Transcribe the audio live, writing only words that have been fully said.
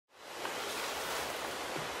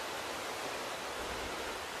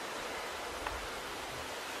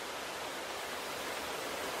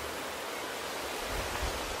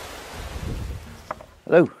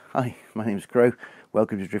Hello, hi, my name's Crow.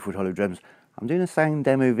 Welcome to Driftwood Hollow Drums. I'm doing a sound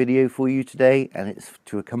demo video for you today, and it's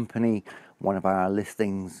to accompany one of our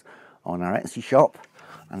listings on our Etsy shop,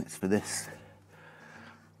 and it's for this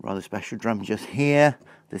rather special drum just here.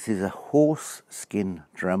 This is a horse skin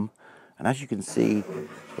drum, and as you can see,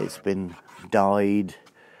 it's been dyed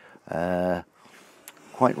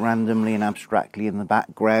quite randomly and abstractly in the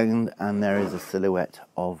background, and there is a silhouette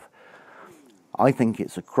of, I think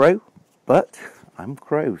it's a crow, but I'm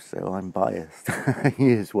Crow, so I'm biased.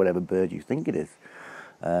 Use whatever bird you think it is,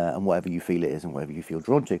 and whatever you feel it is, and whatever you feel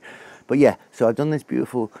drawn to. But yeah, so I've done this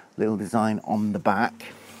beautiful little design on the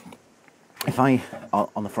back.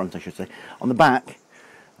 On the front, I should say. On the back,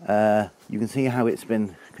 you can see how it's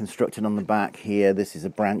been constructed on the back here. This is a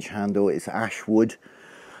branch handle. It's ash wood.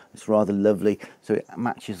 It's rather lovely. So it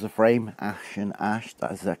matches the frame, ash and ash.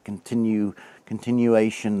 That is a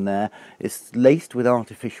continuation there. It's laced with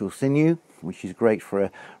artificial sinew, which is great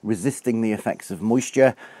for resisting the effects of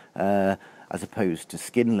moisture, as opposed to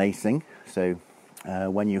skin lacing. So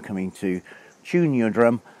when you're coming to tune your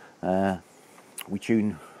drum, we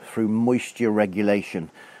tune through moisture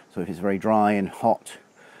regulation. So if it's very dry and hot,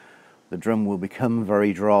 the drum will become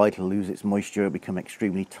very dry, it'll lose its moisture, it'll become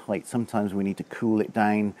extremely tight. Sometimes we need to cool it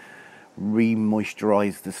down,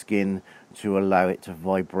 re-moisturize the skin to allow it to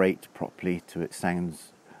vibrate properly to it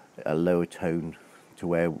sounds a lower tone to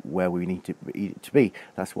where we need it to be.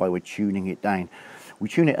 That's why we're tuning it down. We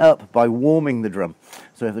tune it up by warming the drum.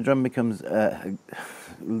 So if the drum becomes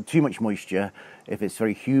too much moisture, if it's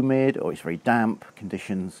very humid or it's very damp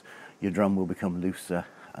conditions, your drum will become looser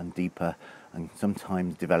and deeper, and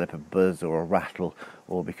sometimes develop a buzz or a rattle,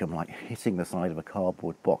 or become like hitting the side of a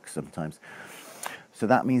cardboard box sometimes. So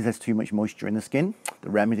that means there's too much moisture in the skin. The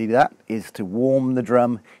remedy to that is to warm the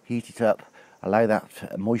drum, heat it up, allow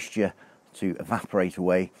that moisture to evaporate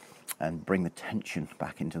away and bring the tension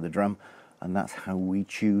back into the drum, and that's how we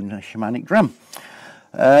tune a shamanic drum.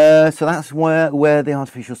 So that's where the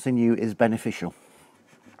artificial sinew is beneficial,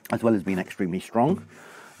 as well as being extremely strong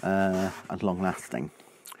and long lasting.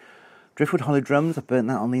 Driftwood Hollow Drums, I've burnt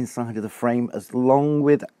that on the inside of the frame, as long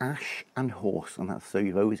with ash and horse, and that's so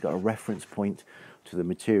you've always got a reference point to the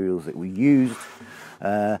materials that we used.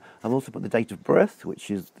 I've also put the date of birth,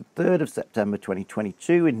 which is the 3rd of September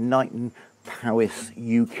 2022 in Knighton, Powys,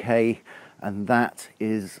 UK, and that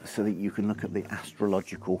is so that you can look at the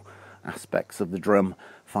astrological aspects of the drum,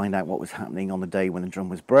 find out what was happening on the day when the drum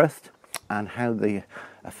was birthed, and how the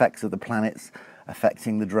effects of the planets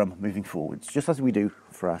affecting the drum moving forwards, just as we do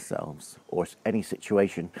for ourselves or any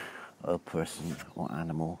situation or person or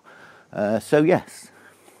animal. So yes,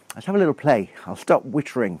 let's have a little play. I'll stop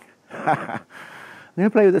wittering. I'm going to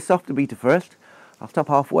play with a softer beater first. I'll stop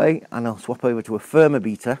halfway and I'll swap over to a firmer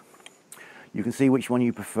beater. You can see which one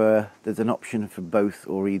you prefer. There's an option for both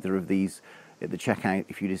or either of these at the checkout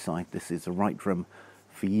if you decide this is the right drum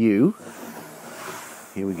for you.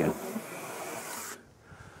 Here we go.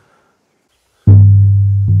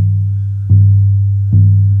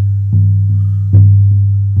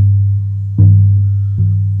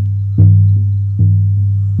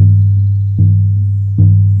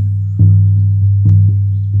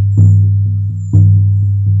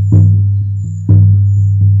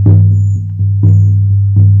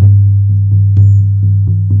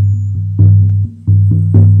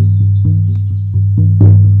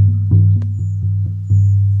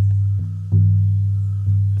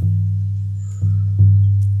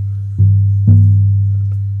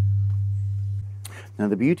 Now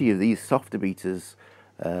the beauty of these softer beaters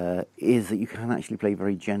is that you can actually play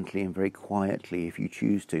very gently and very quietly if you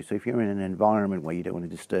choose to. So if you're in an environment where you don't want to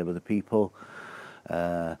disturb other people,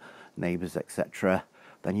 neighbours, etc.,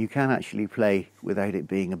 then you can actually play without it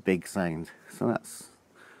being a big sound. So that's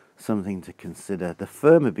something to consider. The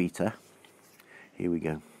firmer beater, here we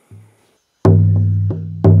go.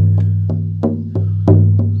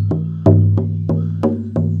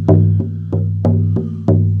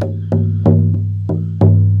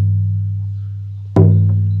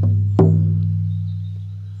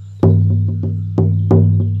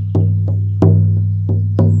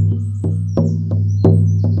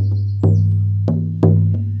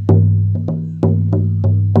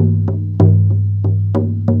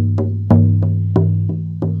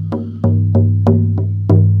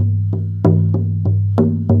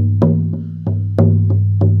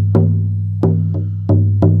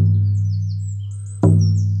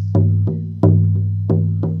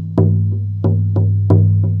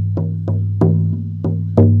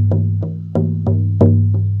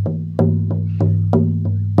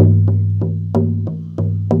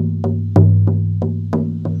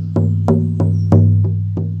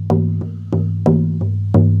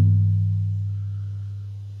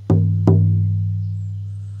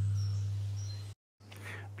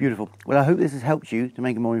 Beautiful. Well, I hope this has helped you to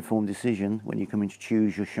make a more informed decision when you come in to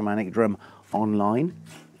choose your shamanic drum online.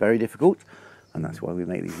 Very difficult, and that's why we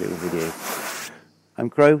make these little videos. I'm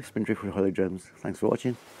Crow, Spin Drift with Hollow Drums. Thanks for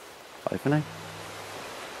watching. Bye for now.